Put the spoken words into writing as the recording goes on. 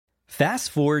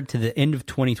Fast forward to the end of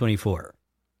 2024.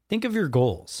 Think of your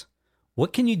goals.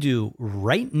 What can you do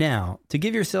right now to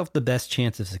give yourself the best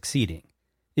chance of succeeding?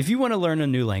 If you want to learn a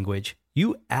new language,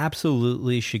 you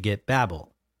absolutely should get Babbel.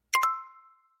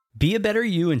 Be a better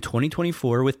you in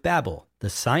 2024 with Babbel, the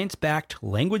science-backed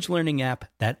language learning app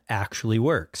that actually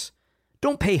works.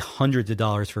 Don't pay hundreds of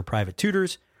dollars for private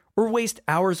tutors or waste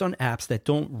hours on apps that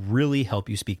don't really help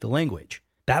you speak the language.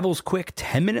 Babbel's quick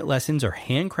 10-minute lessons are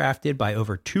handcrafted by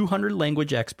over 200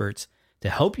 language experts to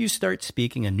help you start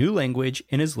speaking a new language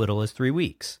in as little as 3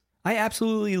 weeks. I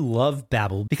absolutely love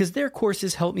Babbel because their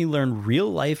courses help me learn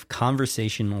real-life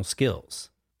conversational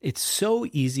skills. It's so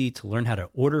easy to learn how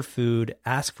to order food,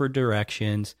 ask for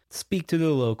directions, speak to the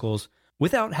locals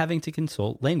without having to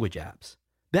consult language apps.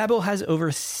 Babbel has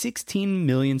over 16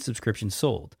 million subscriptions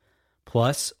sold.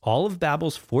 Plus, all of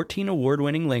Babbel's 14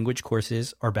 award-winning language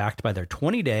courses are backed by their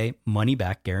 20-day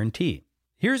money-back guarantee.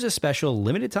 Here's a special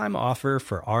limited-time offer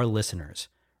for our listeners.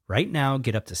 Right now,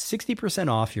 get up to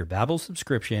 60% off your Babbel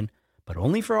subscription, but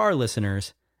only for our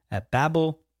listeners at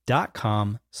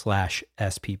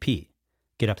babbel.com/SPP.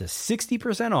 Get up to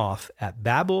 60% off at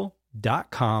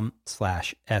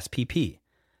babbel.com/SPP.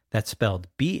 That's spelled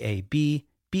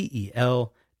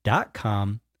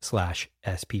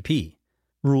BABBEL.com/SPP.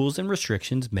 Rules and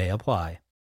restrictions may apply.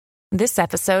 This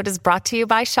episode is brought to you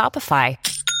by Shopify.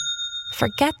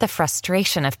 Forget the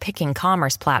frustration of picking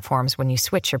commerce platforms when you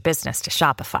switch your business to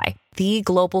Shopify, the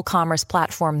global commerce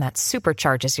platform that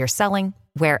supercharges your selling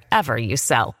wherever you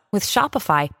sell. With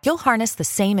Shopify, you'll harness the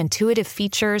same intuitive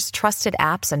features, trusted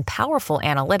apps, and powerful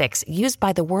analytics used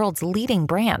by the world's leading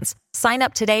brands. Sign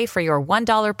up today for your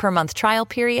 $1 per month trial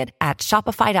period at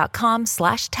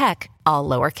shopify.com/tech, all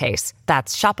lowercase.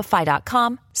 That's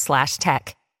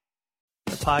shopify.com/tech.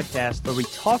 A podcast where we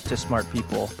talk to smart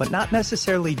people, but not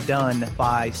necessarily done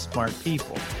by smart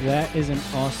people. That is an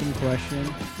awesome question.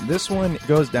 This one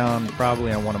goes down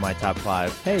probably on one of my top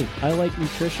 5. Hey, I like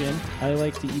nutrition. I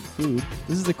like to eat food.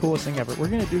 This is the coolest thing ever. We're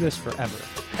going to do this forever.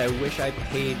 I wish I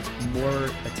paid more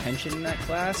attention in that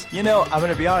class. You know, I'm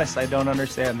going to be honest, I don't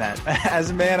understand that.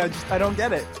 As a man, I don't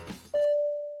get it.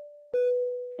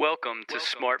 Welcome to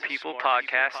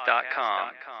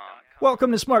smartpeoplepodcast.com.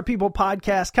 Welcome to Smart People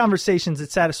Podcast, conversations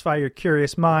that satisfy your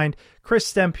curious mind.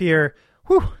 Chris Stemp here.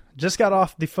 Just got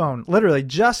off the phone. Literally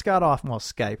just got off, well,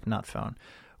 Skype, not phone,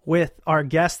 with our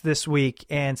guest this week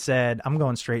and said, I'm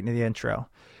going straight into the intro.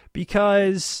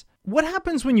 Because what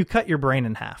happens when you cut your brain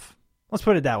in half? Let's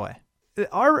put it that way.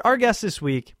 Our guest this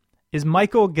week is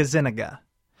Michael Gazzaniga.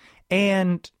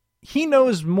 And he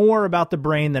knows more about the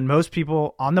brain than most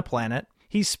people on the planet.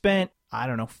 He spent,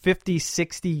 50,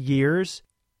 60 years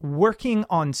working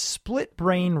on split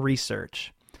brain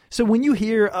research. So when you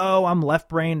hear, oh, I'm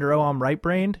left-brained or oh, I'm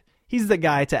right-brained, he's the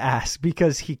guy to ask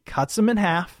because he cuts them in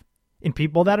half in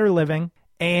people that are living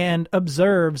and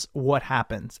observes what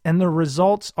happens. And the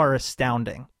results are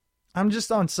astounding. I'm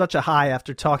just on such a high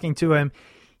after talking to him.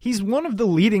 He's one of the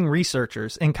leading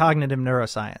researchers in cognitive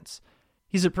neuroscience.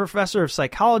 He's a professor of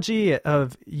psychology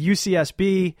of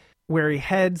UCSB, where he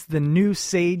heads the New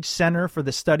Sage Center for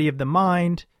the Study of the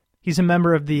Mind. He's a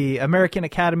member of the American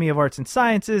Academy of Arts and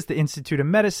Sciences, the Institute of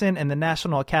Medicine, and the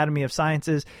National Academy of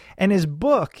Sciences. And his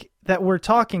book that we're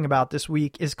talking about this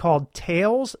week is called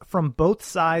Tales from Both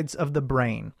Sides of the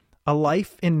Brain, A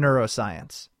Life in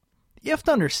Neuroscience. You have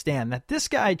to understand that this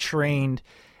guy trained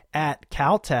at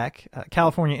Caltech,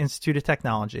 California Institute of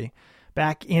Technology,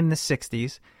 back in the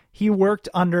 60s. He worked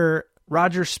under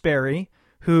Roger Sperry,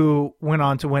 who went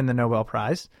on to win the Nobel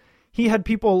Prize. He had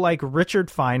people like Richard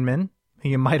Feynman, who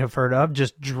you might have heard of,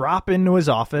 just drop into his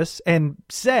office and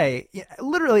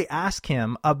literally ask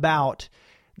him about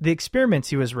the experiments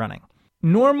he was running.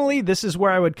 Normally, this is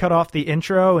where I would cut off the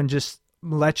intro and just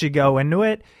let you go into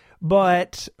it.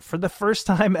 But for the first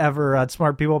time ever on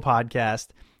Smart People Podcast,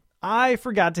 I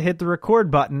forgot to hit the record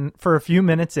button for a few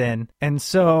minutes in. And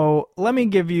so let me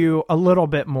give you a little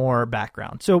bit more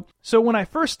background. So when I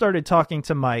first started talking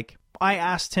to Mike, I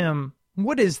asked him,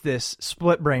 what is this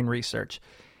split brain research?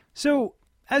 So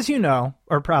as you know,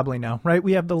 or probably know, right,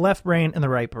 we have the left brain and the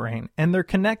right brain, and they're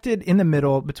connected in the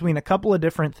middle between a couple of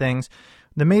different things,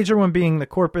 the major one being the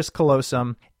corpus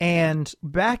callosum. And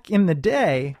back in the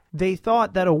day, they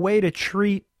thought that a way to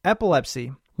treat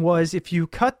epilepsy was if you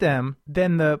cut them,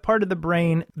 then the part of the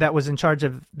brain that was in charge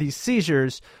of these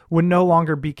seizures would no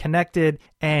longer be connected,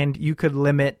 and you could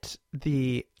limit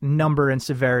the number and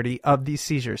severity of these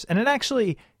seizures. And it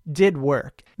actually did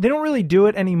work. They don't really do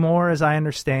it anymore, as I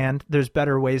understand. There's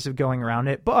better ways of going around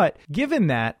it. But given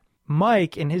that,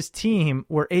 Mike and his team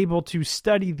were able to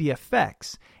study the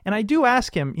effects. And I do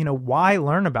ask him, why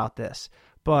learn about this?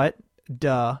 But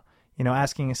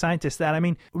asking a scientist that. I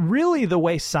mean, really the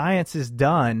way science is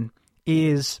done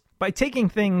is by taking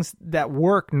things that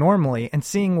work normally and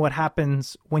seeing what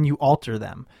happens when you alter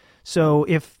them. So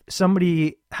if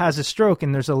somebody has a stroke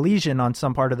and there's a lesion on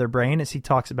some part of their brain, as he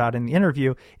talks about in the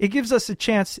interview, it gives us a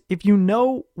chance. If you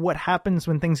know what happens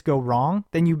when things go wrong,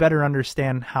 then you better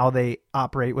understand how they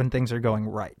operate when things are going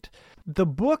right. The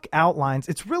book outlines,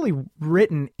 it's really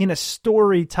written in a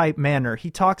story type manner.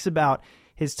 He talks about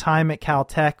his time at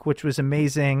Caltech, which was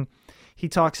amazing. He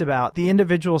talks about the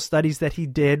individual studies that he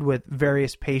did with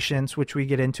various patients, which we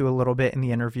get into a little bit in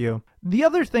the interview. The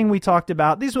other thing we talked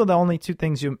about, these were the only two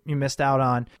things you missed out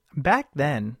on. Back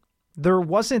then, there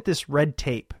wasn't this red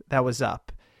tape that was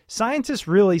up. Scientists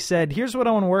really said, here's what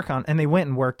I want to work on, and they went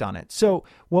and worked on it. So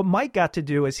what Mike got to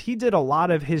do is he did a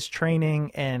lot of his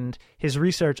training and his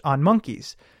research on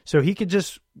monkeys. So he could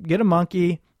just get a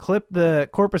monkey, clip the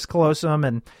corpus callosum,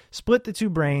 and split the two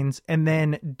brains, and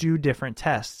then do different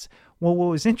tests. Well,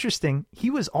 what was interesting, he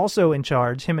was also in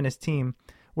charge, him and his team,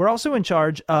 were also in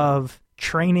charge of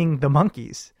training the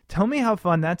monkeys. Tell me how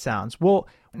fun that sounds. Well,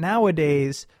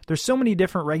 nowadays, there's so many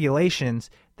different regulations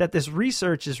that this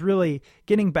research is really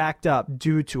getting backed up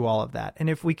due to all of that. And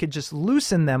if we could just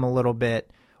loosen them a little bit,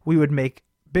 we would make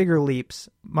bigger leaps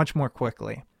much more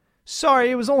quickly. Sorry,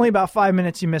 it was only about 5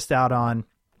 minutes you missed out on.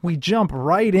 We jump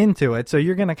right into it. So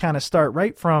you're going to kind of start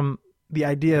right from the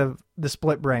idea of the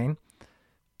split brain.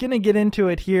 Going to get into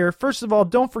it here. First of all,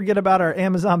 don't forget about our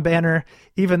Amazon banner.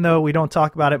 Even though we don't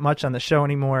talk about it much on the show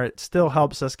anymore, it still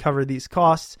helps us cover these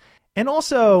costs. And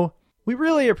also, we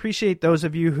really appreciate those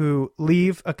of you who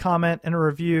leave a comment and a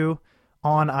review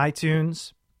on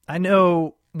iTunes. I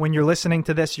know when you're listening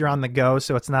to this, you're on the go,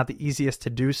 so it's not the easiest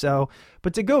to do so.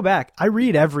 But to go back, I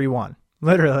read every one,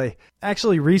 literally.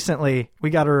 Actually, recently, we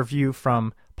got a review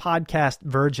from Podcast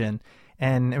Virgin,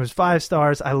 and it was 5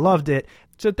 stars. I loved it.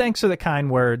 So thanks for the kind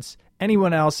words.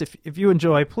 Anyone else, if you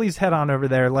enjoy, please head on over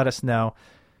there. Let us know.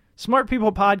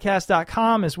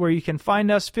 SmartPeoplePodcast.com is where you can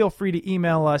find us. Feel free to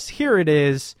email us. Here it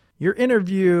is, your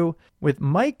interview with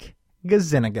Mike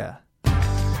Gazzaniga.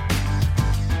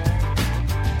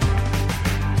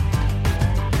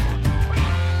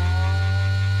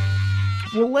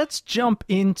 Well, let's jump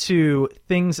into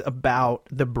things about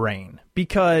the brain,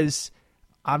 because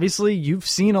obviously you've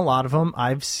seen a lot of them.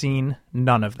 I've seen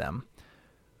none of them.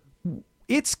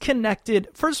 It's connected.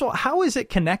 First of all, how is it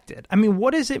connected? I mean,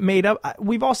 what is it made of?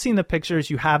 We've all seen the pictures.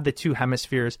 You have the two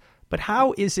hemispheres, but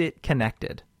how is it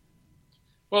connected?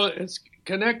 Well, it's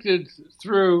connected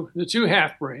through the two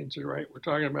half brains, right? We're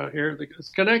talking about here. It's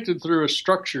connected through a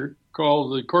structure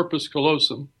called the corpus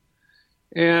callosum.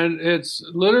 And it's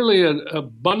literally a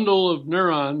bundle of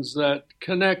neurons that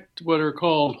connect what are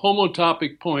called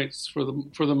homotopic points for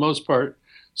the most part.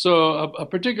 So a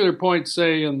particular point,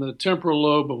 say in the temporal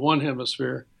lobe of one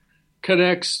hemisphere,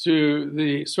 connects to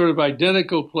the sort of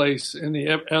identical place in the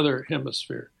other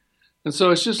hemisphere. And so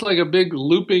it's just like a big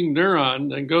looping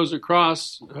neuron that goes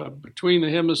across between the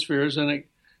hemispheres,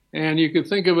 and you could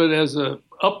think of it as a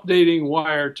updating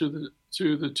wire to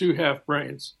the two half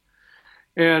brains.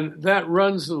 And that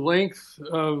runs the length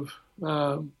of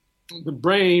the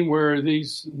brain, where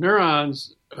these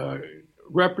neurons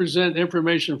represent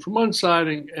information from one side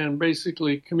and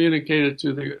basically communicate it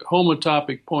to the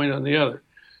homotopic point on the other.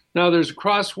 Now, there's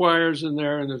cross wires in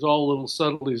there, and there's all little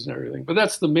subtleties and everything, but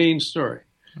that's the main story.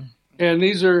 And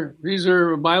these are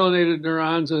myelinated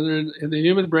neurons, and in the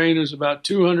human brain, there's about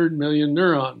 200 million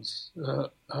neurons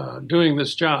doing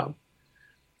this job.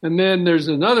 And then there's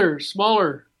another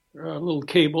smaller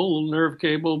little nerve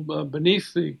cable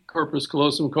beneath the corpus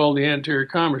callosum called the anterior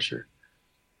commissure,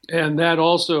 and that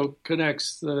also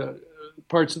connects the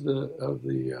parts of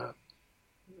the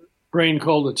brain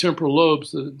called the temporal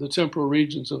lobes, the temporal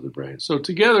regions of the brain. So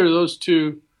together, those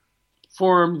two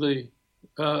form the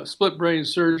split brain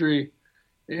surgery.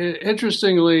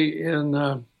 Interestingly,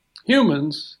 in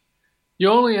humans, you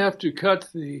only have to cut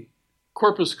the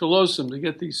corpus callosum to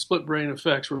get these split brain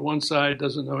effects, where one side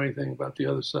doesn't know anything about the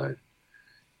other side.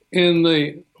 In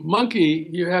the monkey,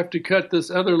 you have to cut this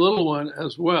other little one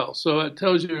as well. So it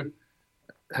tells you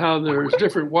how there's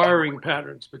different wiring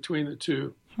patterns between the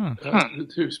two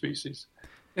species.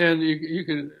 And you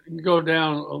can go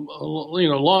down,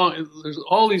 long. There's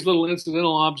all these little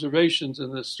incidental observations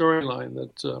in this storyline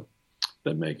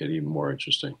that make it even more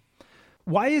interesting.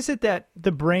 Why is it that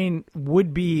the brain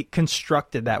would be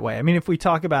constructed that way? I mean, if we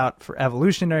talk about for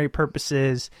evolutionary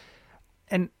purposes,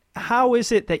 and how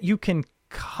is it that you can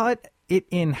cut it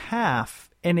in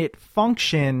half and it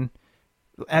function,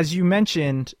 as you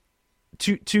mentioned,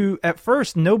 to at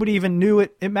first, nobody even knew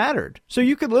it mattered. So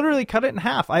you could literally cut it in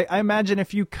half. I imagine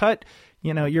if you cut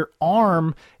your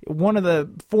arm, one of the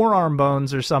forearm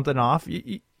bones or something off,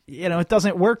 it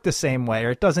doesn't work the same way,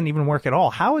 or it doesn't even work at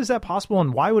all. How is that possible,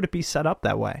 and why would it be set up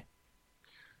that way?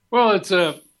 Well, it's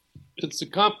a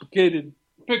complicated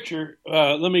picture.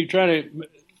 Let me try to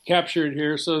capture it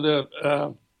here. So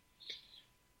the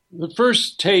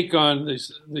first take on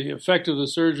the effect of the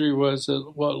surgery was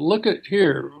that, well, look at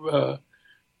here.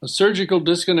 A surgical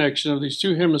disconnection of these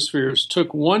two hemispheres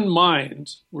took one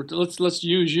mind. Let's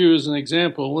use you as an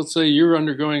example. Let's say you're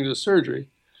undergoing the surgery,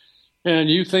 and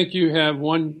you think you have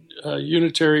one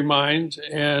unitary mind,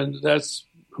 and that's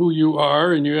who you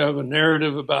are, and you have a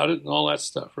narrative about it and all that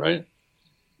stuff, right?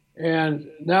 And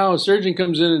now a surgeon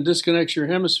comes in and disconnects your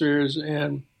hemispheres,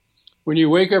 and when you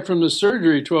wake up from the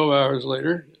surgery 12 hours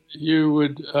later, you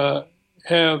would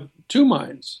have two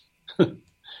minds.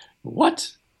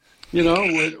 What?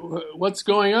 What's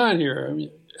going on here? I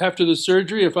mean, after the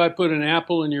surgery, if I put an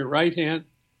apple in your right hand,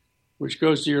 which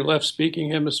goes to your left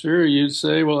speaking hemisphere, you'd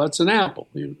say, well, that's an apple.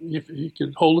 You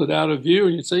could hold it out of view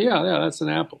and you'd say, yeah, that's an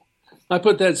apple. I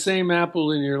put that same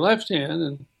apple in your left hand,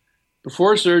 and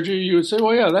before surgery, you would say,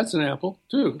 well, yeah, that's an apple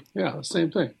too. Yeah, the same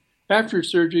thing. After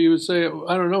surgery, you would say,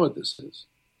 I don't know what this is.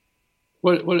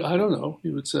 What I don't know,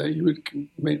 you would say. You would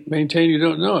maintain you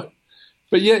don't know it.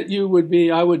 But yet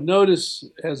I would notice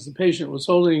as the patient was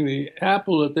holding the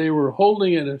apple that they were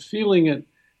holding it and feeling it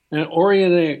and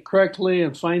orienting it correctly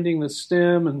and finding the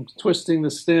stem and twisting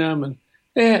the stem. And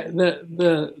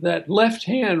that left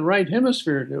hand, right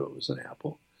hemisphere knew it was an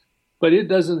apple, but it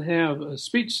doesn't have a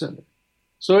speech center.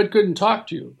 So it couldn't talk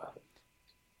to you about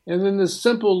it. And then this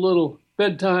simple little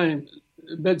bedside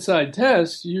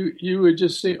test, you would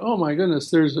just say, oh my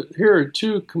goodness, here are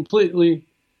two completely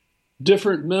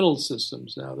different mental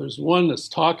systems now. There's one that's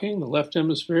talking, the left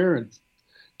hemisphere, and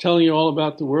telling you all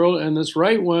about the world, and this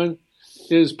right one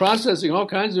is processing all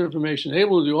kinds of information,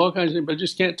 able to do all kinds of things, but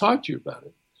just can't talk to you about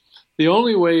it. The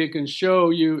only way it can show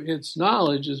you its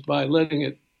knowledge is by letting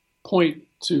it point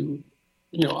to,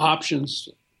 options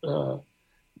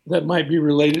that might be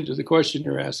related to the question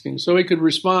you're asking. So it could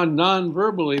respond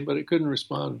non-verbally, but it couldn't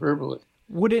respond verbally.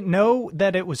 Would it know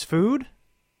that it was food?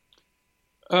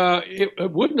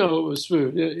 It would know it was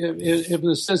food, in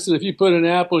the sense that if you put an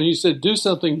apple and you said do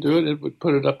something to it, it would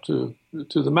put it up to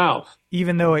the mouth.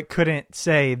 Even though it couldn't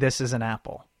say this is an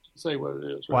apple. Say what it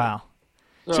is. Right? Wow.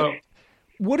 So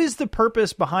what is the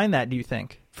purpose behind that, do you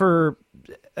think? For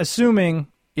assuming,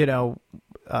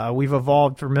 we've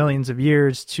evolved for millions of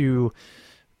years to,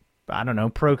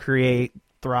 procreate,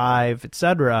 thrive,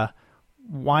 etc.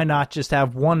 Why not just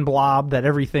have one blob that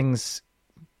everything's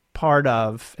part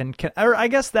of, or I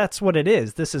guess that's what it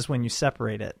is. This is when you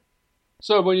separate it.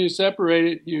 So when you separate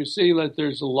it, you see that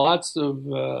there's lots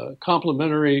of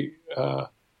complementary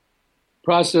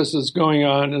processes going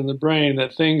on in the brain.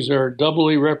 That things are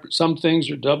some things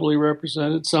are doubly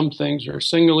represented, some things are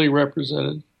singly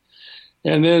represented.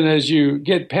 And then as you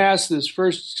get past this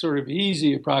first sort of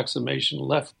easy approximation,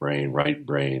 left brain, right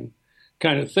brain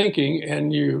kind of thinking,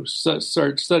 and you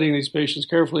start studying these patients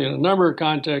carefully in a number of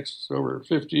contexts over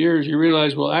 50 years, you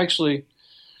realize, well, actually,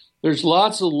 there's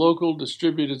lots of local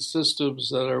distributed systems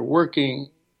that are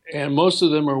working, and most of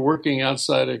them are working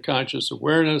outside of conscious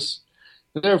awareness.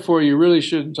 And therefore, you really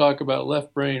shouldn't talk about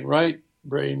left brain, right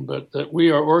brain, but that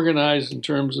we are organized in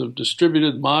terms of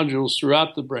distributed modules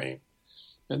throughout the brain.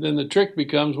 And then the trick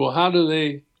becomes, well, how do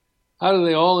they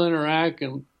all interact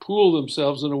and pool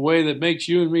themselves in a way that makes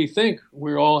you and me think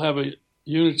we all have a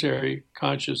unitary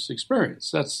conscious experience?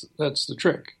 That's the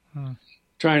trick,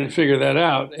 trying to figure that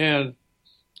out. And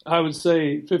I would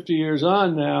say 50 years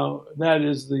on now, that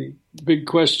is the big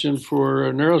question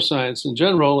for neuroscience in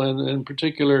general, and in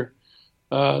particular,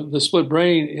 the split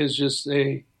brain is just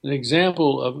an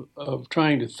example of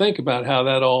trying to think about how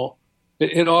that all.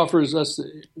 It offers us,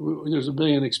 there's a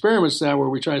billion experiments now where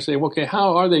we try to say, okay,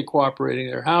 how are they cooperating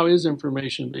there? How is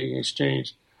information being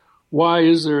exchanged? Why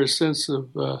is there a sense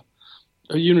of a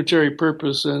unitary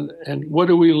purpose? And what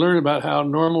do we learn about how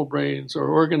normal brains are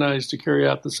organized to carry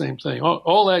out the same thing?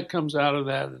 All that comes out of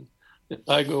that. And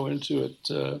I go into it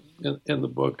in the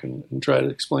book and try to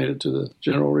explain it to the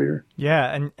general reader.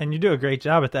 Yeah, and you do a great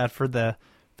job at that for the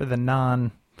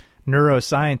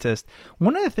non-neuroscientist.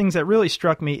 One of the things that really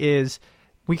struck me is,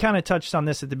 we kind of touched on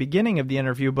this at the beginning of the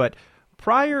interview, but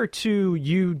prior to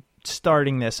you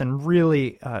starting this and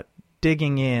really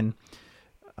digging in,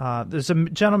 there's a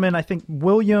gentleman, I think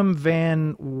William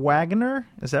Van Wagenen,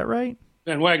 is that right?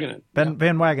 Van Wagenen. Van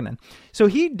Wagenen. So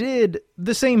he did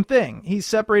the same thing. He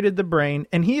separated the brain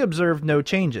and he observed no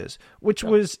changes, which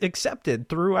was accepted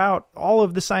throughout all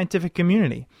of the scientific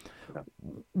community.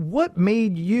 What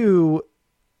made you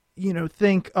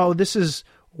think, oh, this is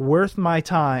worth my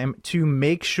time to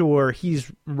make sure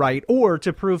he's right or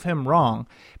to prove him wrong.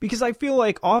 Because I feel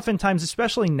like oftentimes,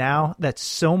 especially now that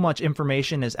so much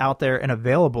information is out there and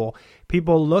available,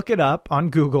 people look it up on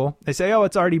Google, they say, oh,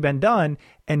 it's already been done,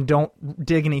 and don't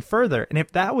dig any further. And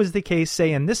if that was the case,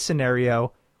 say in this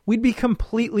scenario, we'd be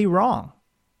completely wrong.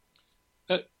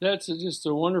 That's just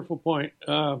a wonderful point.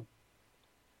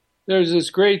 There's this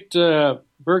great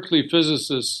Berkeley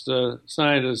physicist,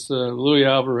 scientist, Luis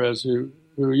Alvarez, who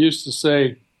used to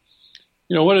say,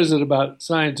 what is it about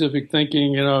scientific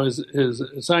thinking? Is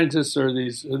scientists are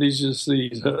these just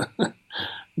these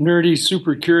nerdy,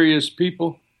 super curious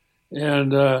people,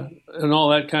 and all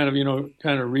that kind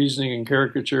of reasoning and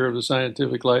caricature of the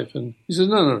scientific life. And he says,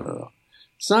 no.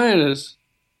 Scientists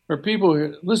are people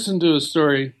who listen to a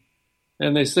story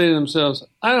and they say to themselves,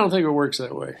 I don't think it works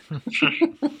that way.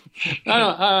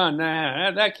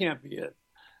 That can't be it.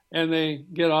 And they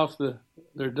get off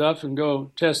their duff and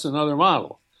go test another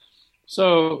model.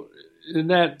 So in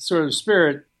that sort of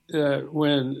spirit,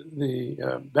 when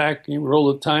you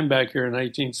roll the time back here in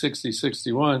 1960,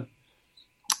 61,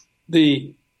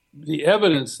 the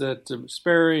evidence that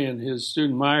Sperry and his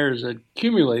student Myers had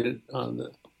accumulated on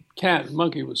the cat and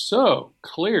monkey was so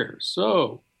clear,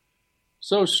 so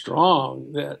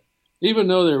strong that even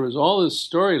though there was all this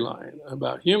storyline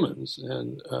about humans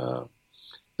and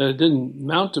that it didn't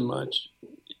amount to much,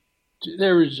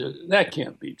 that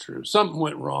can't be true. Something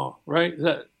went wrong, right?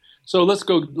 So let's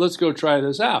go try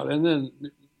this out. And then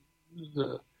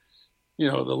the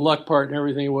luck part and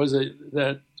everything was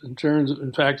that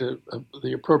in fact,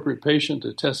 the appropriate patient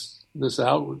to test this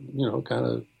out, kind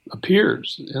of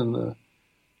appears in the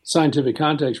scientific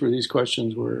context where these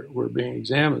questions were being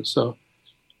examined. So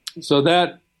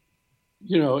that,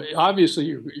 obviously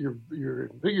you're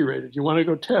invigorated. You want to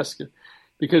go test it,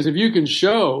 because if you can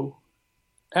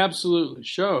absolutely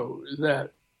show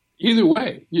that either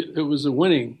way, it was a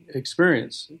winning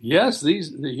experience. Yes, the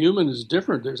human is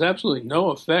different. There's absolutely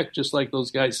no effect, just like those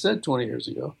guys said 20 years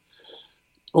ago.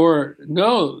 Or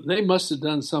no, they must have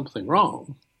done something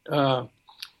wrong.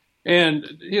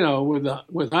 And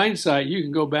with hindsight, you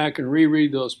can go back and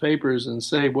reread those papers and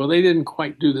say, well, they didn't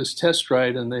quite do this test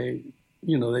right, and they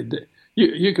did.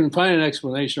 You can find an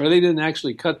explanation, or they didn't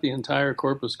actually cut the entire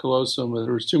corpus callosum, or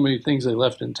there was too many things they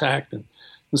left intact, and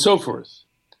so forth.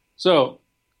 So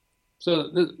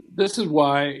this is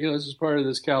why this is part of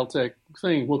this Caltech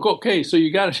thing. Well, okay, so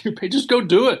you got to just go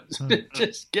do it.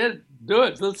 Just do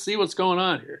it. Let's see what's going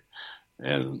on here,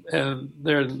 and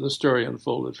there the story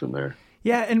unfolded from there.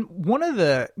 Yeah, and one of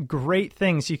the great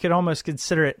things, you could almost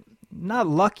consider it not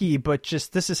lucky, but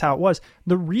just this is how it was.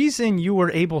 The reason you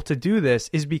were able to do this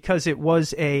is because it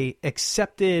was a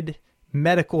accepted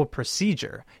medical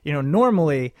procedure.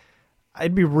 Normally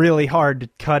it'd be really hard to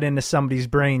cut into somebody's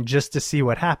brain just to see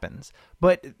what happens.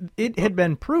 But it had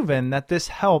been proven that this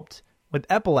helped with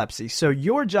epilepsy. So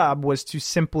your job was to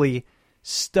simply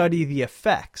study the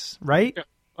effects, right? Yeah.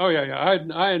 Oh, yeah.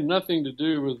 I had nothing to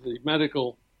do with the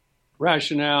medical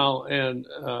rationale and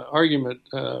argument,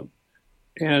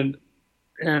 and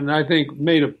I think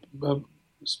both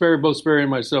Sperry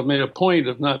and myself made a point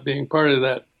of not being part of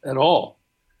that at all,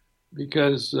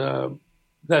 because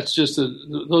that's just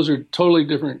those are totally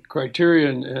different criteria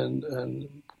and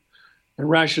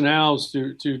rationales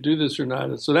to do this or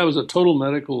not. So that was a total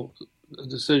medical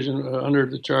decision under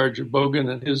the charge of Bogan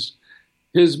and his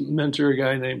mentor, a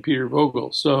guy named Peter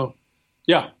Vogel. So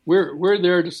yeah, we're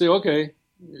there to say, okay,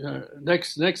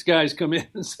 next guys come in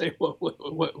and say,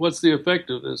 what's the effect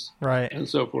of this, right, and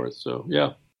so forth. So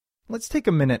yeah. Let's take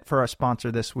a minute for our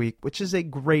sponsor this week, which is a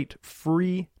great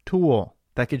free tool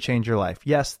that could change your life.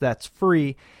 Yes, that's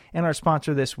free. And our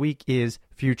sponsor this week is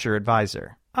Future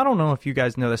Advisor. I don't know if you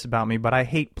guys know this about me, but I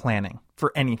hate planning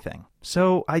for anything.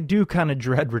 So I do kind of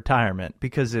dread retirement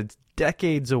because it's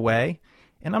decades away,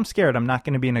 and I'm scared I'm not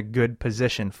going to be in a good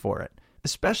position for it,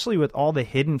 especially with all the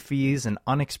hidden fees and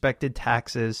unexpected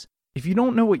taxes. If you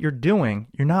don't know what you're doing,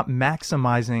 you're not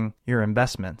maximizing your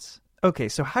investments. Okay,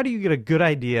 so how do you get a good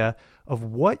idea of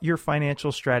what your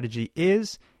financial strategy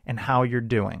is and how you're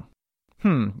doing?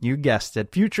 You guessed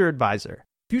it, Future Advisor.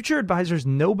 Future Advisor's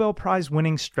Nobel Prize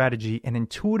winning strategy and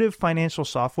intuitive financial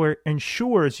software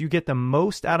ensures you get the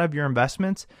most out of your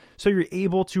investments so you're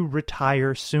able to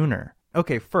retire sooner.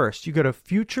 Okay, first, you go to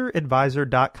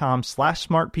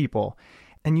futureadvisor.com/smartpeople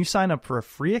and you sign up for a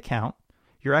free account.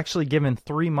 You're actually given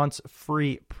 3 months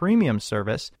free premium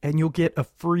service, and you'll get a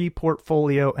free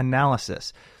portfolio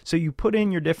analysis. So you put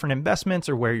in your different investments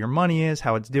or where your money is,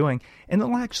 how it's doing, and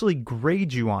they'll actually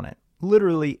grade you on it,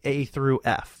 literally A through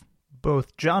F.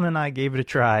 both John and I gave it a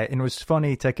try, and it was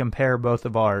funny to compare both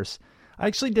of ours. I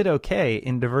actually did okay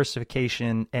in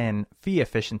diversification and fee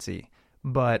efficiency,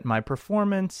 but my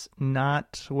performance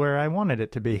not where I wanted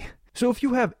it to be. So if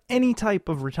you have any type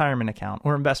of retirement account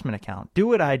or investment account, do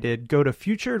what I did. Go to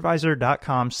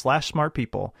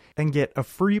futureadvisor.com/smartpeople and get a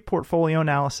free portfolio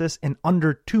analysis in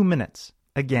under 2 minutes.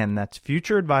 Again, that's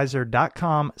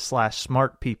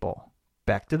futureadvisor.com/smartpeople.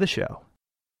 Back to the show.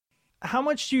 How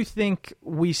much do you think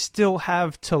we still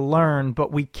have to learn,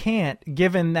 but we can't,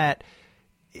 given that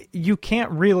you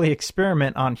can't really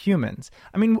experiment on humans?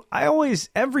 I mean, I always,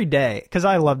 every day, because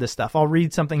I love this stuff, I'll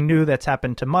read something new that's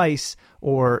happened to mice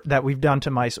or that we've done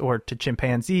to mice or to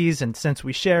chimpanzees. And since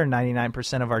we share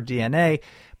 99% of our DNA,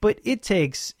 but it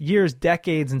takes years,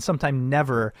 decades, and sometimes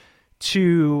never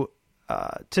to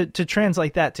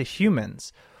translate that to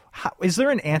humans. Is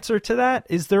there an answer to that?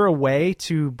 Is there a way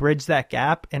to bridge that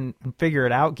gap and figure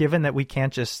it out, given that we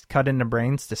can't just cut into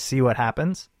brains to see what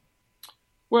happens?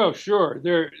 Well, sure.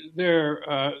 There,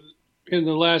 in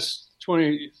the last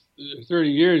 20, 30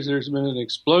 years, there's been an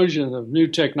explosion of new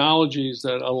technologies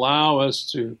that allow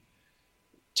us to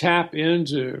tap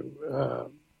into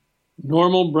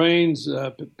normal brains,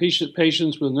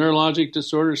 patients with neurologic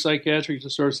disorders, psychiatric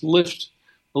disorders, lift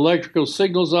electrical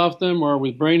signals off them, or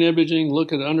with brain imaging,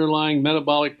 look at underlying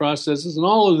metabolic processes. And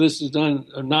all of this is done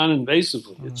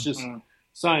non-invasively. It's just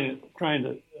science trying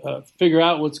to figure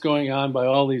out what's going on by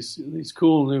all these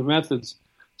cool new methods.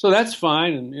 So that's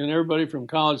fine. And everybody from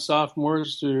college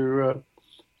sophomores to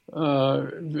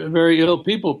very ill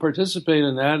people participate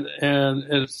in that, and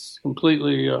it's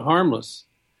completely harmless.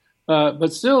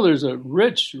 But still, there's a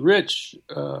rich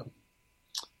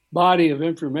body of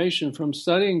information from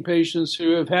studying patients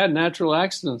who have had natural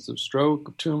accidents of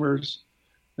stroke, tumors,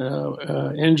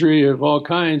 injury of all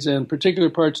kinds, and particular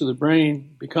parts of the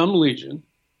brain become lesion,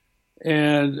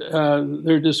 and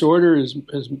their disorder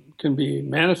can be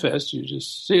manifest. You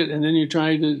just see it, and then you're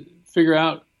trying to figure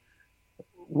out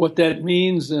what that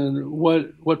means and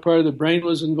what part of the brain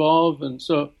was involved, and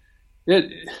so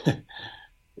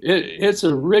it's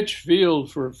a rich field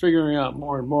for figuring out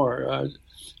more and more.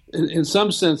 In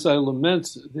some sense, I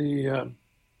lament we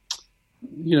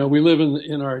live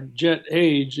in our jet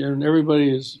age, and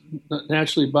everybody is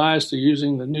naturally biased to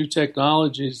using the new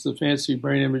technologies, the fancy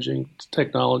brain imaging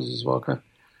technologies of all kinds.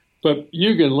 But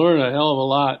you can learn a hell of a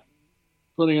lot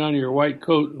putting on your white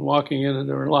coat and walking into a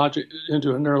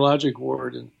neurologic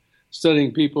ward and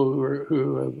studying people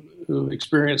who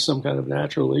experience some kind of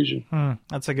natural lesion.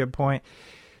 That's a good point.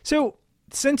 So,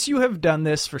 since you have done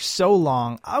this for so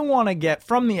long, I want to get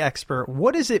from the expert,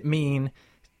 what does it mean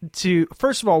to,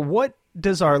 first of all, what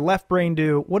does our left brain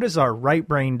do? What does our right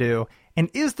brain do? And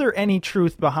is there any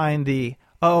truth behind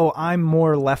I'm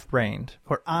more left-brained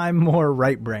or I'm more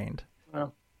right-brained?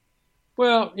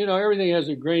 Well, everything has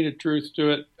a grain of truth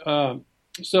to it.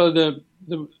 So the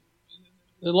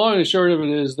long and short of it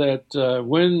is that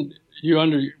when you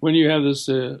have this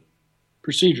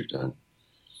procedure done,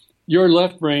 your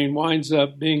left brain winds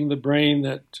up being the brain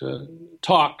that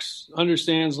talks,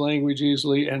 understands language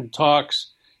easily, and talks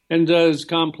and does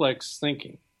complex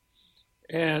thinking.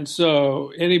 And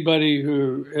so anybody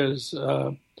who is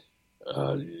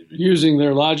using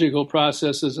their logical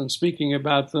processes and speaking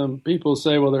about them, people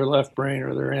say, well, they're left brain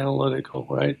or they're analytical,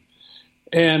 right?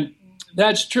 And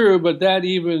that's true, but that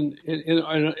even in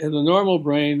the normal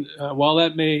brain, while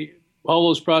all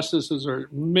those processes are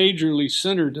majorly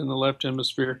centered in the left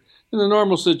hemisphere, in the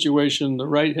normal situation, the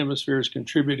right hemisphere is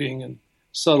contributing in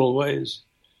subtle ways.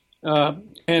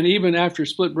 And even after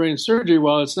split brain surgery,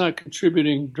 while it's not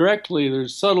contributing directly,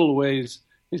 there's subtle ways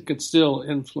it could still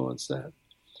influence that.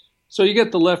 So you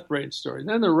get the left brain story.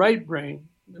 Then the right brain,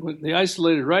 the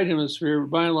isolated right hemisphere,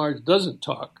 by and large, doesn't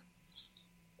talk.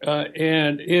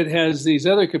 And it has these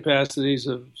other capacities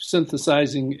of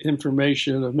synthesizing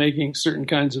information, of making certain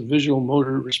kinds of visual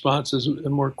motor responses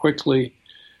more quickly,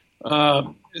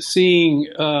 seeing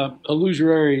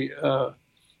illusory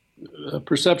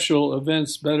perceptual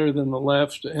events better than the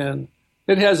left, and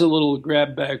it has a little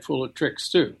grab bag full of tricks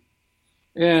too.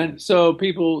 And so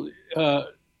people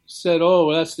said,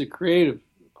 "Oh, that's the creative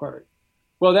part."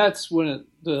 Well, that's when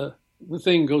the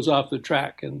thing goes off the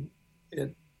track, and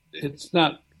it's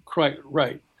not quite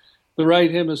right. The right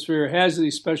hemisphere has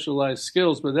these specialized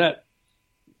skills, but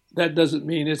that doesn't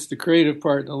mean it's the creative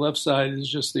part, and the left side is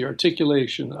just the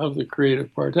articulation of the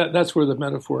creative part. That's where the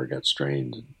metaphor got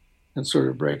strained and sort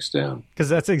of breaks down. Because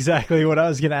that's exactly what I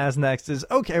was going to ask next is,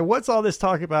 okay, what's all this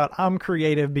talk about? I'm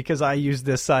creative because I use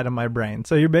this side of my brain.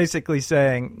 So you're basically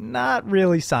saying not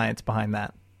really science behind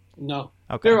that. No.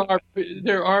 Okay.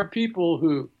 There are people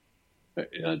who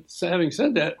having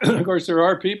said that, of course, there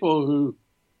are people who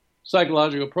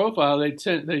psychological profile, they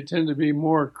tend to be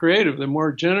more creative, they're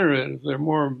more generative, they're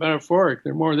more metaphoric,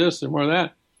 they're more this, they're more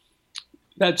that.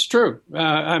 That's true.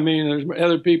 I mean, there's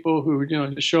other people who,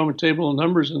 just show them a table of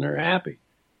numbers and they're happy.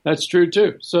 That's true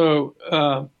too. So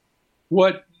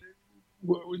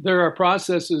there are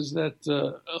processes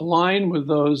that align with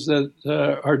those that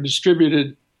are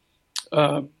distributed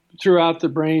throughout the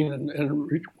brain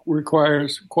and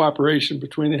requires cooperation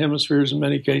between the hemispheres in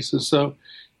many cases. So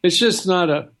it's just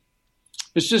not a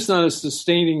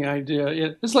sustaining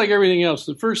idea. It's like everything else.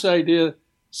 The first idea,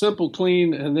 simple,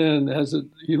 clean, and then as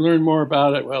you learn more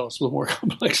about it, well, it's a little more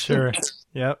complex. Sure.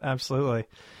 Yep, absolutely.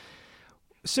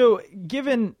 So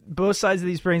given both sides of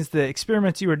these brains, the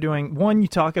experiments you were doing, one you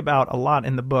talk about a lot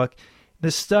in the book,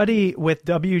 the study with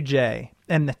WJ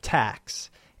and the tacks.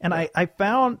 And I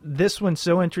found this one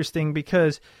so interesting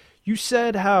because you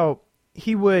said how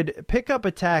he would pick up a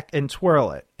tack and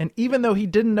twirl it. And even though he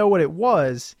didn't know what it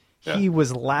was, he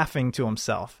was laughing to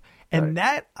himself. And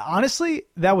that, honestly,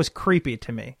 that was creepy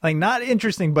to me. Like, not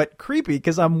interesting, but creepy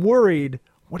because I'm worried,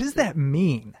 what does that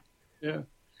mean? Yeah.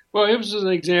 Well, it was an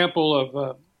example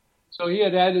of, so he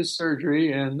had his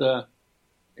surgery and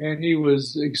he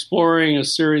was exploring a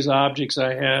series of objects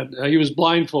I had. He was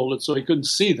blindfolded, so he couldn't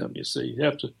see them, you see.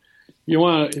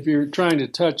 If you're trying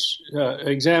to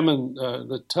examine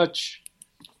the touch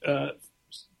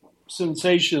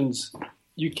sensations,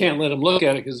 you can't let him look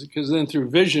at it because then through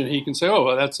vision he can say, oh,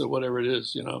 well, that's whatever it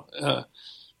is,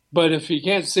 But if he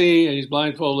can't see and he's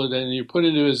blindfolded and you put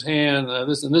into his hand,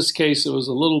 in this case it was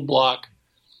a little block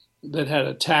that had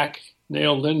a tack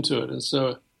nailed into it. And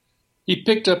so he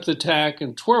picked up the tack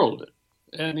and twirled it.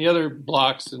 And the other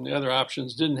blocks and the other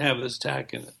options didn't have this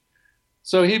tack in it.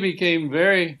 So he became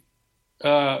very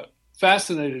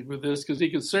fascinated with this because he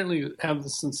could certainly have the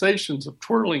sensations of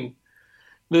twirling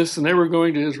this, and they were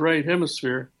going to his right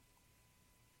hemisphere.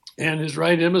 And his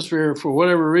right hemisphere, for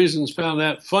whatever reasons, found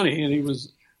that funny, and he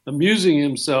was amusing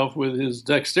himself with his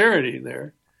dexterity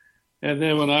there. And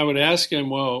then when I would ask him,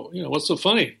 well, what's so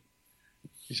funny?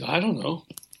 He said, I don't know.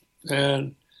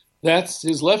 And that's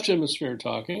his left hemisphere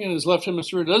talking, and his left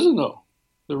hemisphere doesn't know.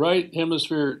 The right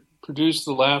hemisphere produced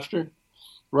the laughter.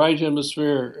 Right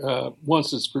hemisphere,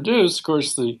 once it's produced, of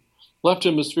course, the left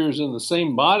hemisphere is in the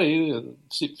same body.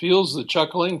 It feels the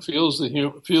chuckling, feels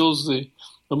the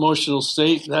emotional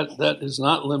state. That is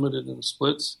not limited in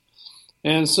splits.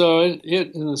 And so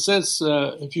it in a sense,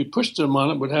 if you pushed him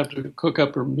on it, would have to cook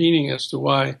up a meaning as to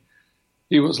why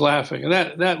he was laughing. And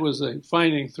that was a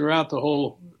finding throughout the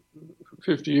whole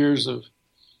 50 years of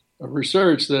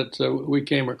research that we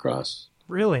came across.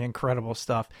 Really incredible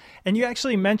stuff. And you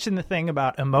actually mentioned the thing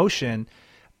about emotion.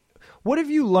 What have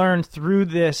you learned through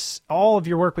this, all of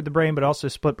your work with the brain, but also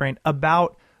split brain,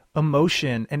 about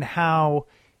emotion and how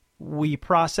we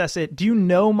process it? Do you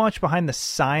know much behind the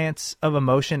science of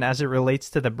emotion as it relates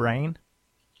to the brain?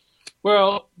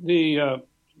 Well,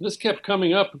 this kept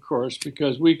coming up, of course,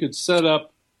 because we could set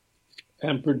up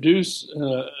and produce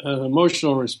an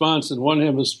emotional response in one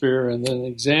hemisphere and then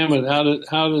examine how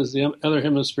does the other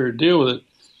hemisphere deal with it.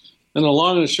 And the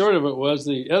long and the short of it was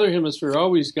the other hemisphere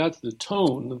always got the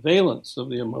tone, the valence of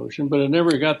the emotion, but it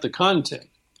never got the content,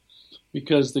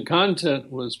 because the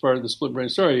content was part of the split brain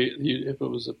story. If it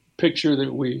was a picture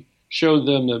that we showed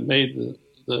them that made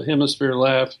the hemisphere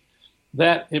laugh,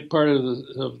 that part of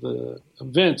the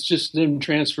events just didn't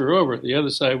transfer over. The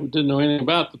other side didn't know anything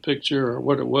about the picture or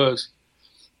what it was.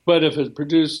 But if it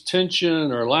produced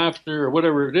tension or laughter or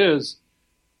whatever it is,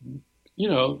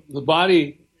 the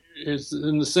body is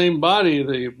in the same body,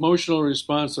 the emotional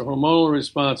response, the hormonal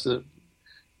response, the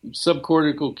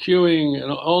subcortical cueing,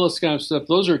 and all this kind of stuff,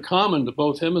 those are common to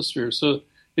both hemispheres. So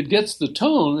it gets the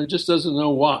tone, it just doesn't know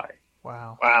why.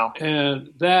 Wow.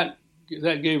 And that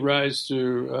gave rise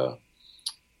to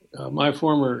my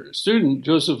former student,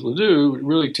 Joseph Ledoux,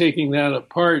 really taking that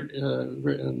apart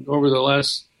over the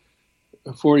last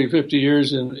 40, 50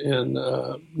 years in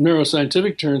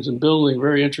neuroscientific terms and building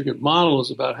very intricate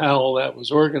models about how all that was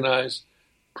organized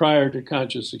prior to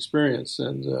conscious experience.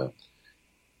 And,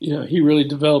 he really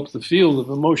developed the field of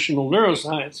emotional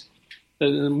neuroscience that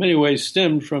in many ways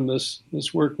stemmed from this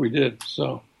work we did.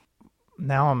 So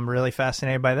now I'm really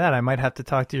fascinated by that. I might have to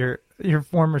talk to your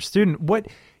former student. What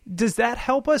does that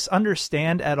help us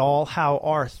understand at all how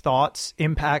our thoughts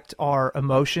impact our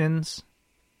emotions?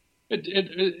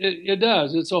 It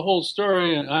does. It's a whole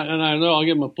story, and I know I'll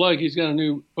give him a plug. He's got a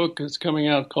new book that's coming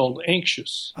out called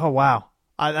Anxious. Oh wow,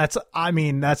 that's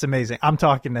amazing. I'm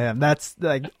talking to him. That's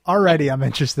like already I'm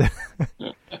interested.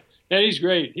 Yeah, he's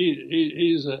great.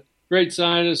 He's a great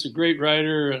scientist, a great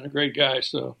writer, and a great guy.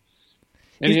 So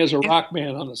And he has a rock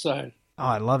band on the side. Oh,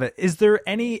 I love it. Is there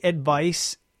any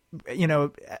advice,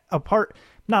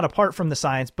 not apart from the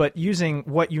science, but using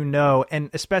what you know, and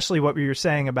especially what you're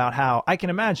saying about how I can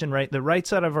imagine, right, the right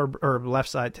side of or left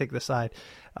side, take the side,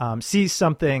 sees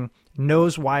something,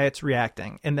 knows why it's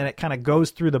reacting, and then it kind of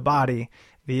goes through the body.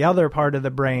 The other part of the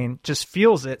brain just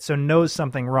feels it, so knows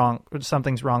something's wrong,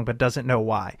 but doesn't know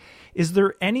why. Is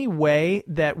there any way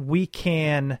that we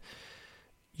can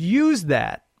use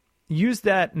that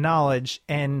knowledge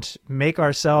and make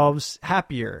ourselves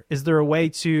happier? Is there a way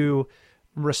to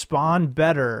respond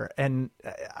better? And,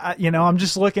 I'm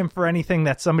just looking for anything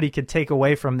that somebody could take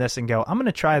away from this and go, I'm going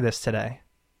to try this today.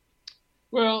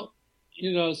 Well,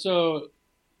 so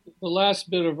the last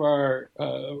bit of our,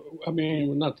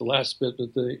 not the last bit,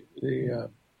 but the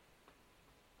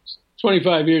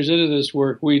 25 years into this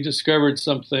work, we discovered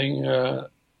something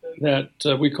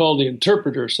that we call the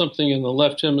interpreter, something in the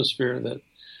left hemisphere that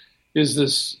is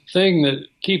this thing that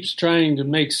keeps trying to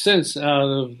make sense out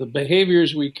of the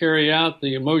behaviors we carry out,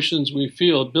 the emotions we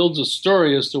feel. It builds a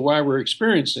story as to why we're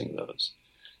experiencing those.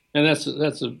 And that's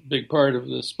a big part of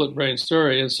the split brain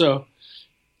story. And so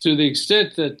to the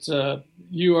extent that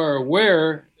you are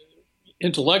aware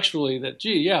intellectually that,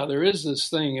 there is this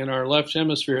thing in our left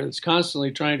hemisphere that's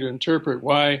constantly trying to interpret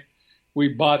why we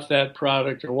bought that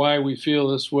product, or why we feel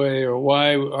this way, or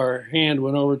why our hand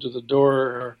went over to the door,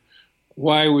 or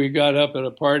why we got up at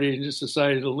a party and just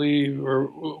decided to leave, or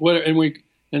what, and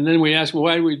then we ask, well,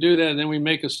 why do we do that? And then we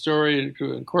make a story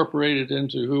to incorporate it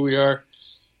into who we are.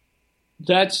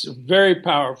 That's very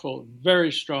powerful,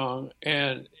 very strong.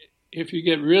 And if you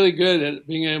get really good at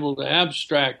being able to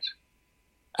abstract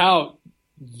out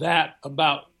that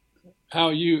about how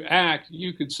you act,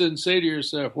 you could then say to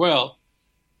yourself, well,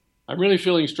 I'm really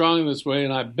feeling strong this way,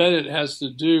 and I bet it has to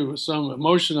do with some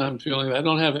emotion I'm feeling. I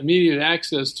don't have immediate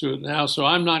access to it now, so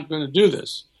I'm not going to do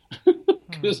this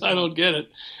because I don't get it.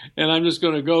 And I'm just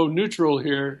going to go neutral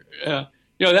here.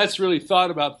 That's really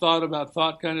thought about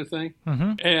thought kind of thing.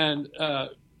 Mm-hmm. And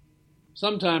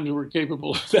sometimes we're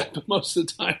capable of that, but most of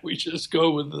the time we just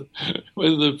go with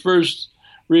the first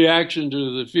reaction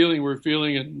to the feeling we're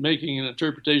feeling and making an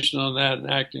interpretation on that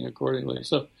and acting accordingly.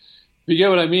 So if you get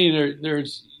what I mean,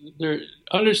 there's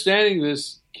understanding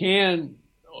this can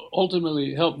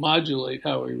ultimately help modulate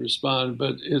how we respond,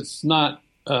 but it's not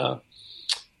that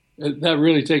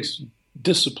really takes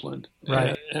discipline,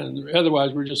 right? And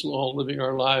otherwise we're just all living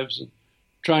our lives and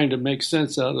trying to make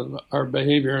sense out of our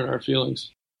behavior and our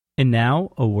feelings. And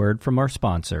now a word from our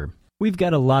sponsor. We've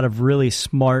got a lot of really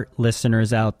smart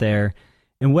listeners out there.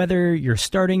 And whether you're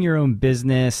starting your own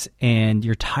business and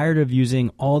you're tired of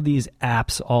using all these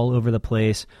apps all over the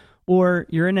place, or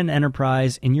you're in an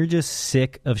enterprise and you're just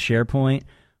sick of SharePoint,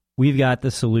 we've got the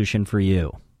solution for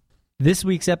you. This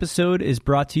week's episode is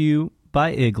brought to you by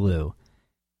Igloo.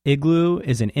 Igloo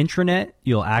is an intranet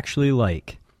you'll actually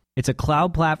like. It's a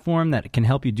cloud platform that can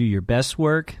help you do your best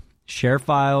work, share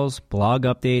files, blog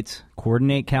updates,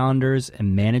 coordinate calendars,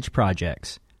 and manage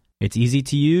projects. It's easy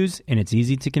to use and it's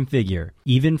easy to configure,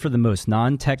 even for the most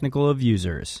non-technical of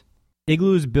users.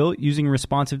 Igloo is built using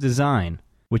responsive design,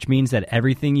 which means that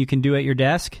everything you can do at your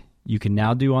desk, you can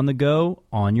now do on the go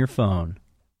on your phone.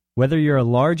 Whether you're a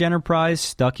large enterprise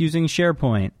stuck using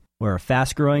SharePoint or a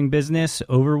fast-growing business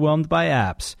overwhelmed by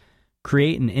apps,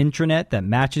 create an intranet that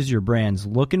matches your brand's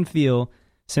look and feel,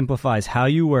 simplifies how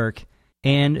you work,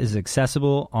 and is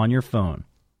accessible on your phone.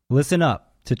 Listen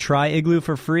up. To try Igloo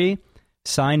for free,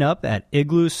 sign up at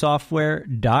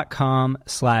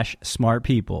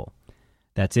igloosoftware.com/smartpeople.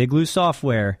 That's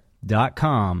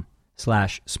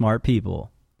igloosoftware.com/smartpeople.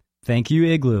 Thank you,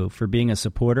 Igloo, for being a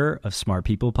supporter of Smart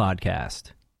People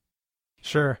Podcast.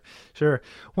 Sure.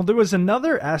 Well, there was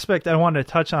another aspect I wanted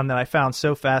to touch on that I found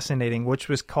so fascinating, which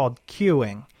was called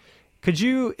cueing. Could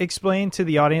you explain to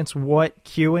the audience what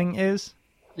cueing is?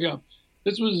 Yeah.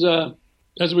 This was,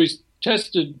 as we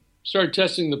started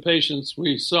testing the patients,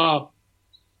 we saw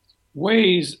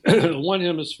ways one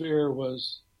hemisphere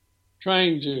was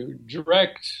trying to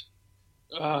direct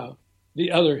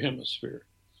the other hemisphere,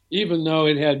 even though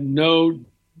it had no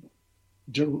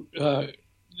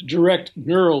direct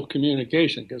neural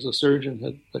communication because the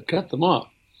surgeon had cut them off.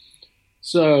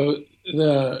 So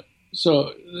imagine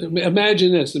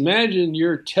this. Imagine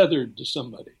you're tethered to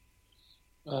somebody.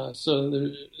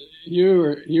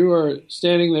 You are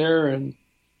standing there and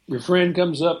your friend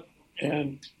comes up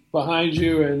and behind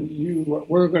you, and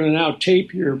we're going to now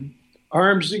tape your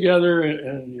arms together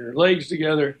and your legs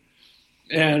together,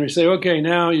 and we say, okay,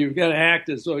 now you've got to act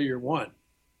as though you're one.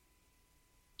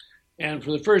 And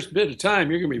for the first bit of time,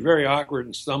 you're going to be very awkward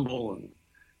and stumble and,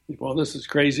 well, this is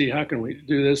crazy. How can we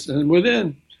do this? And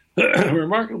within a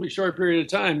remarkably short period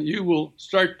of time, you will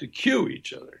start to cue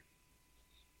each other.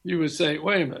 You would say,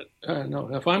 wait a minute, no,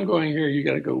 if I'm going here, you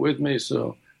got to go with me.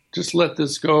 So just let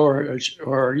this go,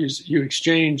 or you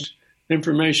exchange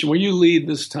information. Well, you lead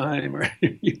this time, or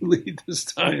you lead this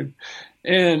time.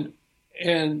 And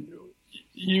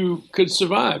you could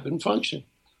survive and function.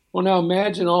 Well, now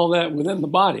imagine all that within the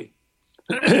body.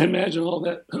 Imagine all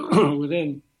that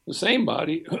within the same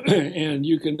body, and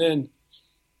you can then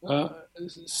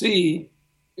see,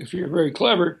 if you're very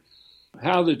clever,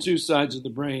 how the two sides of the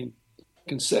brain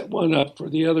can set one up for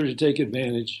the other to take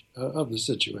advantage of the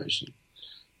situation.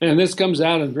 And this comes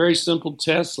out in very simple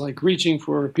tests, like reaching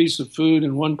for a piece of food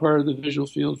in one part of the visual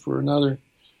field for another.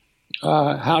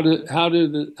 How does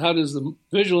the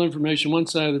visual information one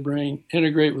side of the brain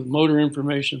integrate with motor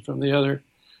information from the other?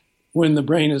 When the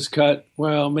brain is cut,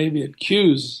 well, maybe it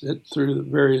cues it through the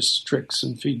various tricks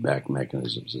and feedback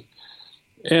mechanisms.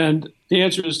 And the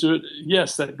answer is to it,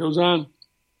 yes, that goes on.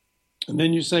 And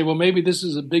then you say, well, maybe this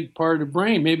is a big part of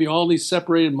brain. Maybe all these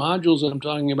separated modules that I'm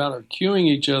talking about are cueing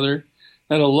each other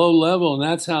at a low level, and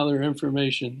that's how their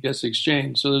information gets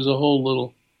exchanged. So there's a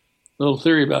whole little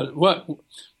theory about it. What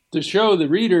to show the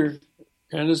reader,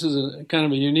 and this is a kind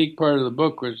of a unique part of the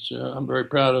book, which I'm very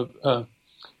proud of.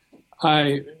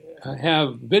 I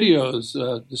have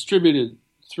videos distributed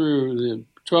through the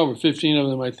 12 or 15 of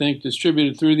them, I think,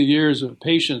 distributed through the years of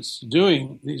patients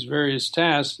doing these various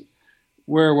tasks,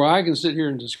 where I can sit here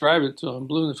and describe it till I'm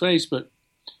blue in the face, but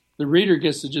the reader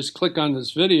gets to just click on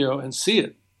this video and see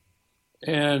it,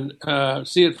 and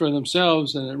see it for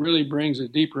themselves, and it really brings a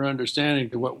deeper understanding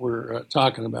to what we're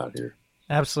talking about here.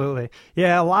 Absolutely.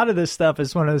 Yeah, a lot of this stuff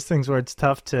is one of those things where it's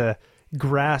tough to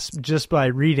grasp just by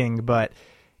reading, but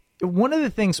one of the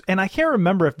things, and I can't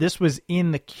remember if this was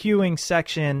in the cueing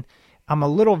section, I'm a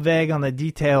little vague on the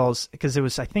details because it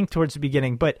was, I think, towards the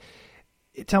beginning, but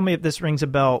tell me if this rings a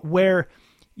bell, where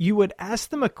you would ask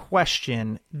them a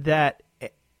question that,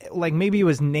 like maybe it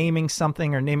was naming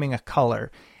something or naming a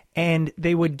color, and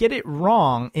they would get it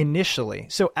wrong initially.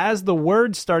 So as the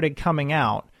word started coming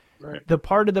out, right, the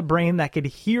part of the brain that could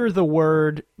hear the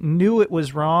word knew it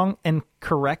was wrong and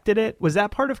corrected it. Was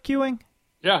that part of cueing?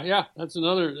 Yeah, that's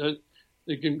another.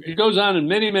 It goes on in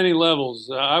many, many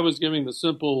levels. I was giving the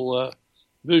simple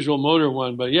visual motor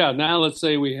one, but yeah, now let's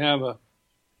say we have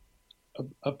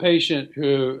a patient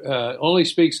who only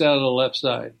speaks out of the left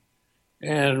side,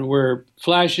 and we're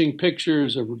flashing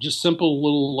pictures of just simple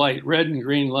little light, red and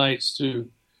green lights, to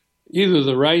either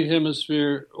the right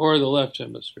hemisphere or the left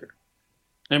hemisphere,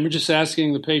 and we're just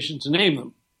asking the patient to name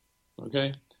them.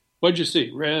 Okay, what'd you see?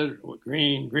 Red,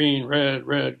 green, green, red,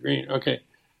 red, green. Okay.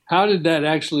 How did that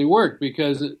actually work?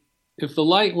 Because if the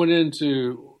light went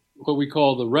into what we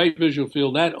call the right visual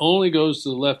field, that only goes to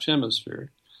the left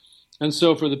hemisphere. And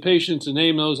so for the patient to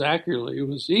name those accurately, it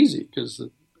was easy because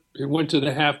it went to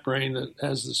the half brain that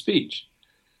has the speech.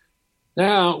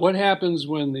 Now, what happens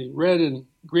when the red and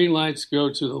green lights go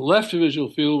to the left visual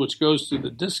field, which goes to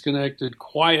the disconnected,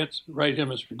 quiet right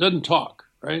hemisphere? Doesn't talk,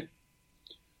 right?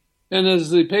 And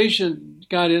as the patient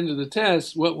got into the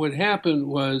test, what would happen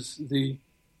was the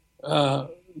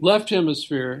left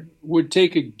hemisphere would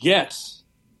take a guess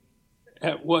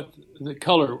at what the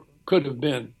color could have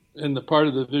been in the part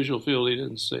of the visual field he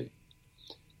didn't see.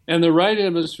 And the right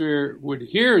hemisphere would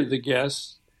hear the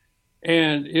guess,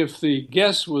 and if the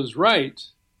guess was right,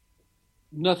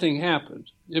 nothing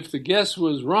happened. If the guess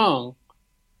was wrong,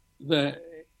 the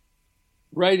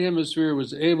right hemisphere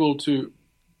was able to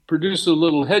produce a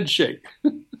little head shake.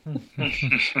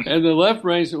 And the left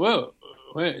brain said, whoa.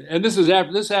 And this is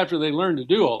after they learn to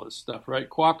do all this stuff, right?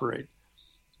 Cooperate.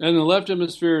 And the left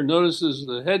hemisphere notices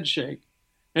the head shake,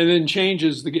 and then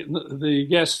changes the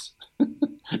guess,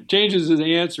 changes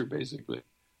the answer basically.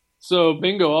 So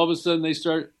bingo! All of a sudden they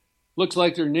start. Looks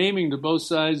like they're naming to both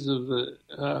sides of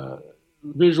the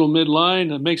visual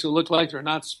midline. It makes it look like they're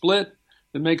not split.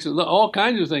 It makes it all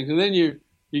kinds of things, and then you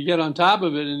get on top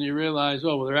of it and you realize,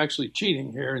 oh well, they're actually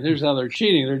cheating here, and here's how they're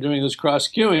cheating. They're doing this cross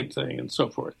cueing thing and so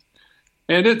forth.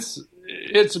 And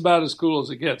it's about as cool as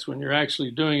it gets when you're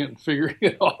actually doing it and figuring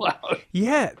it all out.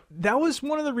 Yeah, that was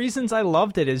one of the reasons I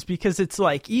loved it, is because it's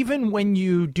like, even when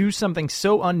you do something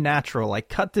so unnatural, like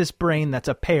cut this brain that's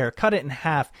a pear, cut it in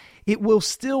half, it will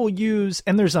still use,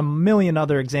 and there's a million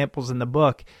other examples in the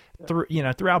book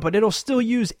throughout, but it'll still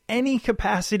use any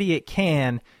capacity it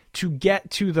can to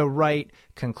get to the right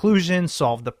conclusion,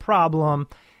 solve the problem.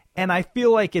 And I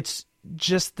feel like it's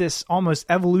just this almost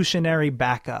evolutionary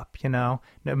backup, no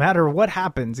matter what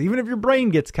happens, even if your brain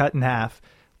gets cut in half,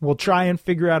 we'll try and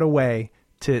figure out a way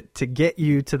to get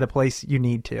you to the place you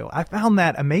need to. I found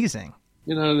that amazing.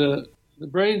 The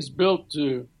brain's built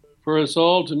to for us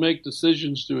all to make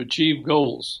decisions to achieve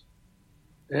goals.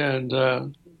 And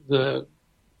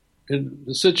in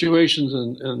the situations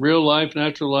in real life,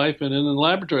 natural life, and in the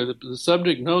laboratory, the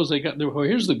subject knows well,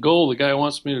 here's the goal the guy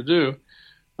wants me to do.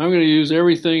 I'm going to use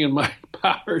everything in my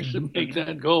power to make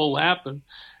that goal happen.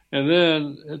 And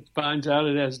then it finds out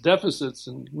it has deficits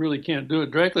and really can't do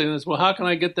it directly. And it's, well, how can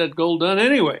I get that goal done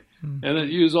anyway? And then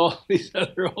use all these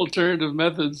other alternative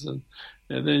methods. And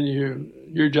then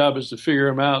your job is to figure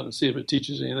them out and see if it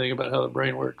teaches anything about how the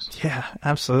brain works. Yeah,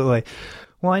 absolutely.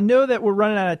 Well, I know that we're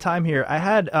running out of time here. I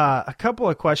had a couple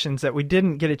of questions that we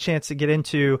didn't get a chance to get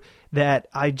into that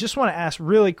I just want to ask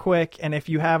really quick. And if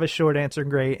you have a short answer,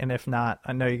 great. And if not,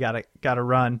 I know you gotta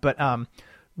run. But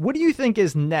what do you think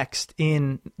is next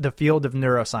in the field of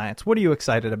neuroscience? What are you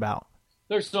excited about?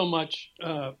 There's so much.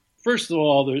 First of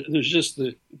all, there's just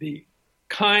the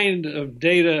kind of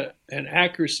data and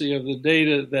accuracy of the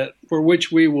data that for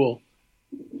which we will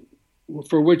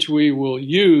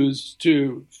use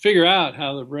to figure out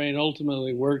how the brain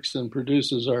ultimately works and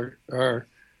produces our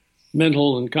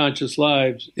mental and conscious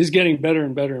lives is getting better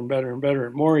and better and better and better,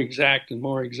 more exact and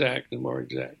more exact and more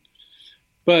exact.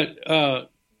 But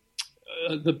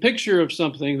the picture of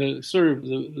something, the sort of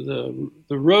the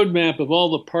roadmap of all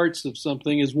the parts of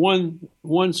something is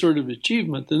one sort of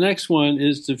achievement. The next one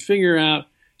is to figure out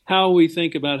how we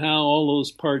think about how all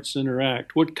those parts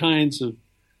interact. What kinds of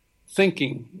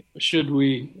thinking should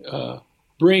we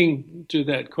bring to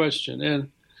that question? And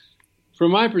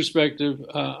from my perspective,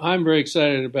 I'm very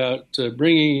excited about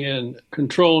bringing in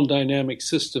control and dynamic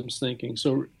systems thinking.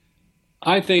 So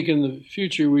I think in the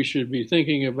future we should be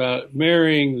thinking about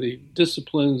marrying the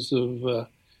disciplines of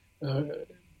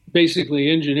basically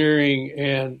engineering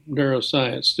and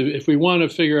neuroscience if we want to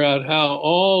figure out how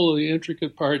all of the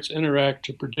intricate parts interact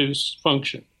to produce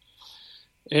function.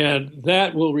 And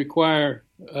that will require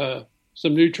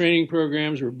some new training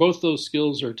programs where both those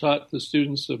skills are taught to the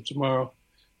students of tomorrow,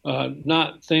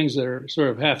 not things that are sort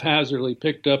of haphazardly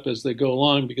picked up as they go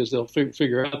along because they'll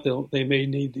figure out they may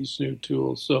need these new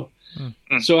tools. So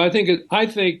I think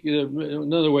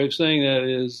another way of saying that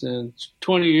is in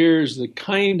 20 years, the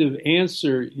kind of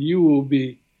answer you will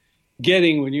be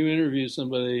getting when you interview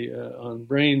somebody on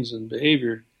brains and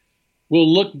behavior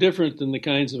will look different than the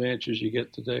kinds of answers you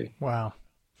get today. Wow.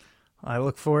 I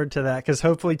look forward to that because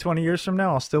hopefully 20 years from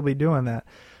now, I'll still be doing that.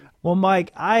 Well,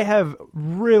 Mike, I have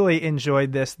really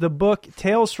enjoyed this. The book,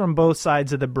 Tales from Both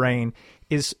Sides of the Brain,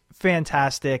 is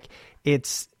fantastic.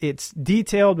 It's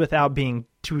detailed without being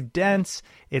too dense.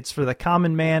 It's for the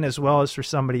common man as well as for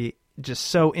somebody just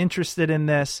so interested in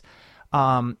this.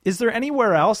 Is there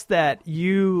anywhere else that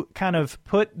you kind of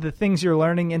put the things you're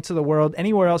learning into the world?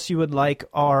 Anywhere else you would like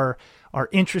our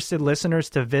interested listeners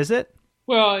to visit?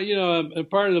 Well, a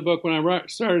part of the book, when I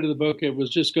started the book, it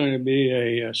was just going to be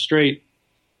a straight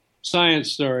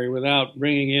science story without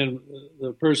bringing in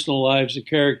the personal lives of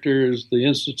characters, the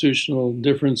institutional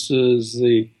differences,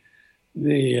 and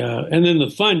then the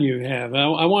fun you have.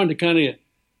 I wanted to kind of,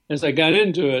 as I got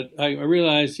into it, I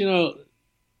realized,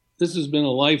 this has been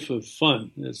a life of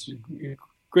fun. It's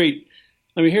great.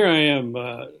 I mean, here I am,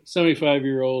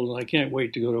 75-year-old, and I can't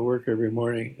wait to go to work every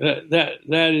morning. That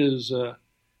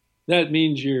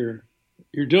means you're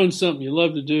doing something you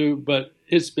love to do, but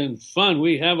it's been fun.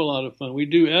 We have a lot of fun. We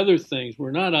do other things.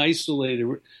 We're not isolated.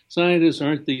 Scientists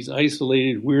aren't these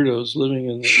isolated weirdos living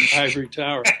in the ivory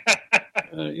tower.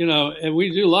 And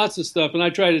we do lots of stuff. And I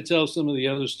try to tell some of the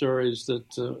other stories that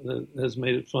has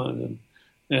made it fun.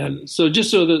 And so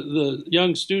just so that the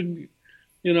young student,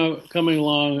 coming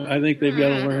along, I think they've got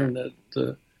to learn that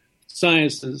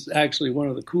science is actually one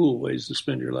of the cool ways to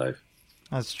spend your life.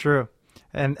 That's true.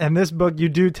 And this book, you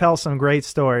do tell some great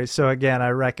stories. So again,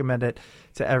 I recommend it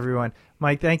to everyone.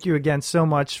 Mike, thank you again so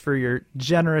much for your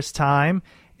generous time.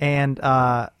 And,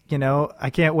 I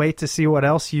can't wait to see what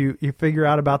else you figure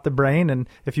out about the brain. And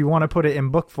if you want to put it in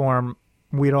book form,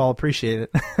 we'd all appreciate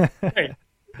it. Hey,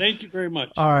 thank you very much.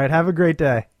 All right. Have a great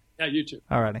day. Yeah, you too.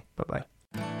 All righty. Bye-bye.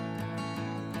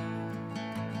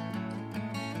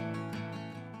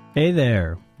 Hey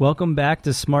there. Welcome back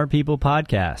to Smart People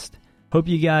Podcast. Hope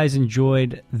you guys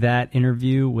enjoyed that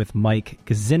interview with Mike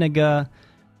Gazzaniga.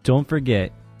 Don't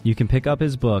forget, you can pick up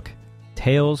his book,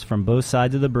 Tales from Both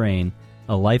Sides of the Brain,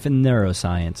 A Life in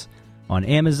Neuroscience, on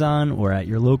Amazon or at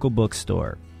your local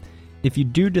bookstore. If you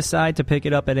do decide to pick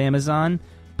it up at Amazon,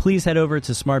 please head over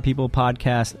to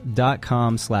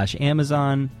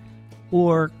smartpeoplepodcast.com/Amazon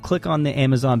or click on the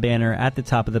Amazon banner at the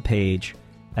top of the page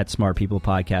at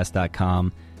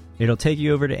smartpeoplepodcast.com. It'll take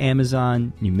you over to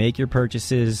Amazon. You make your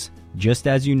purchases just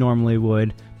as you normally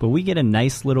would, but we get a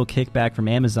nice little kickback from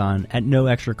Amazon at no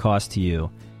extra cost to you.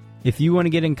 If you want to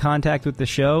get in contact with the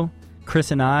show, Chris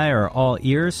and I are all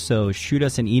ears, so shoot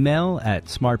us an email at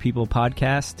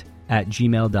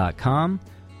smartpeoplepodcast@gmail.com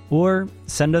or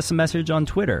send us a message on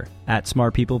Twitter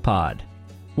 @smartpeoplepod.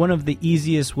 One of the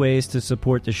easiest ways to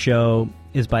support the show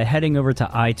is by heading over to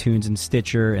iTunes and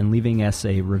Stitcher and leaving us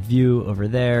a review over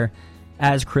there.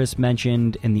 As Chris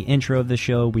mentioned in the intro of the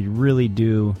show, we really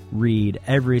do read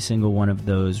every single one of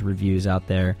those reviews out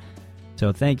there.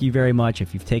 So thank you very much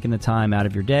if you've taken the time out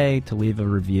of your day to leave a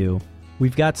review.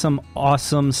 We've got some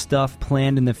awesome stuff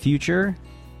planned in the future,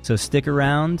 so stick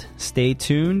around, stay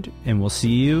tuned, and we'll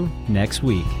see you next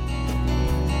week.